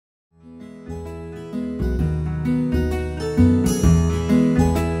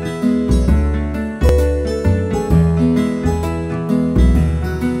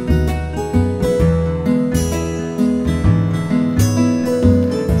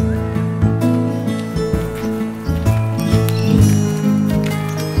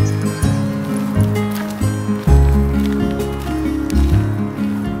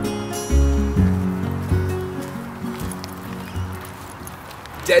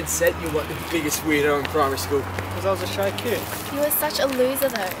dead set you were the biggest weirdo in primary school. Because I was a shy kid. You were such a loser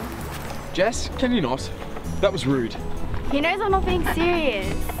though. Jess, can you not? That was rude. He knows I'm not being serious.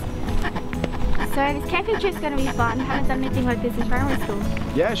 So this camping trip's going to be fun. Haven't done anything like this in primary school.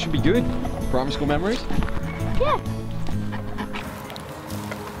 Yeah, it should be good. Primary school memories? Yeah.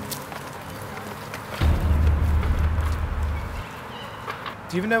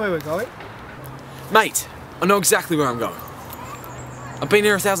 Do you even know where we're going? Mate, I know exactly where I'm going. I've been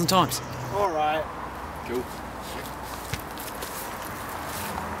here 1,000 times. Alright. Cool.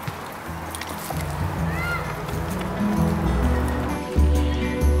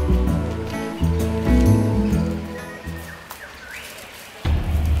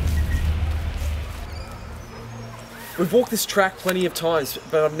 We've walked this track plenty of times,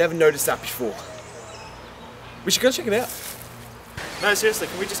 but I've never noticed that before. We should go check it out. No, seriously,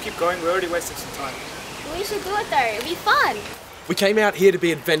 can we just keep going? We're already wasting some time. We should do it though. It'll be fun. We came out here to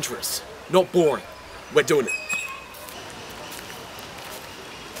be adventurous, not boring. We're doing it.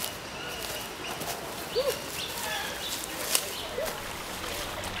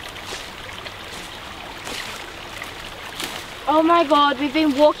 Oh my god, we've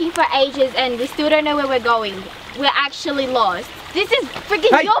been walking for ages and we still don't know where we're going. We're actually lost. This is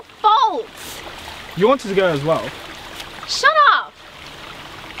freaking your fault! You wanted to go as well. Shut up!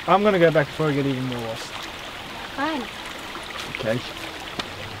 I'm gonna go back before I get even more lost. Fine. Okay.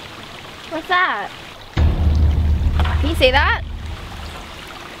 What's that? Can you see that?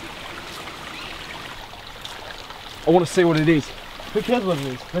 I want to see what it is. Who cares what it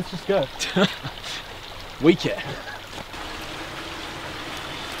is? Let's just go. We care.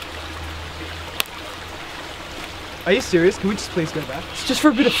 Are you serious? Can we just please go back? It's just for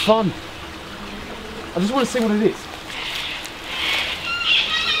a bit of fun. I just want to see what it is.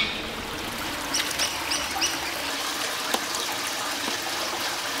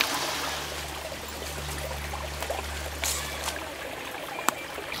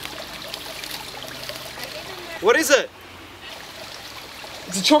 What is it?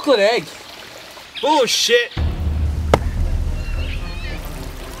 It's a chocolate egg. Bullshit!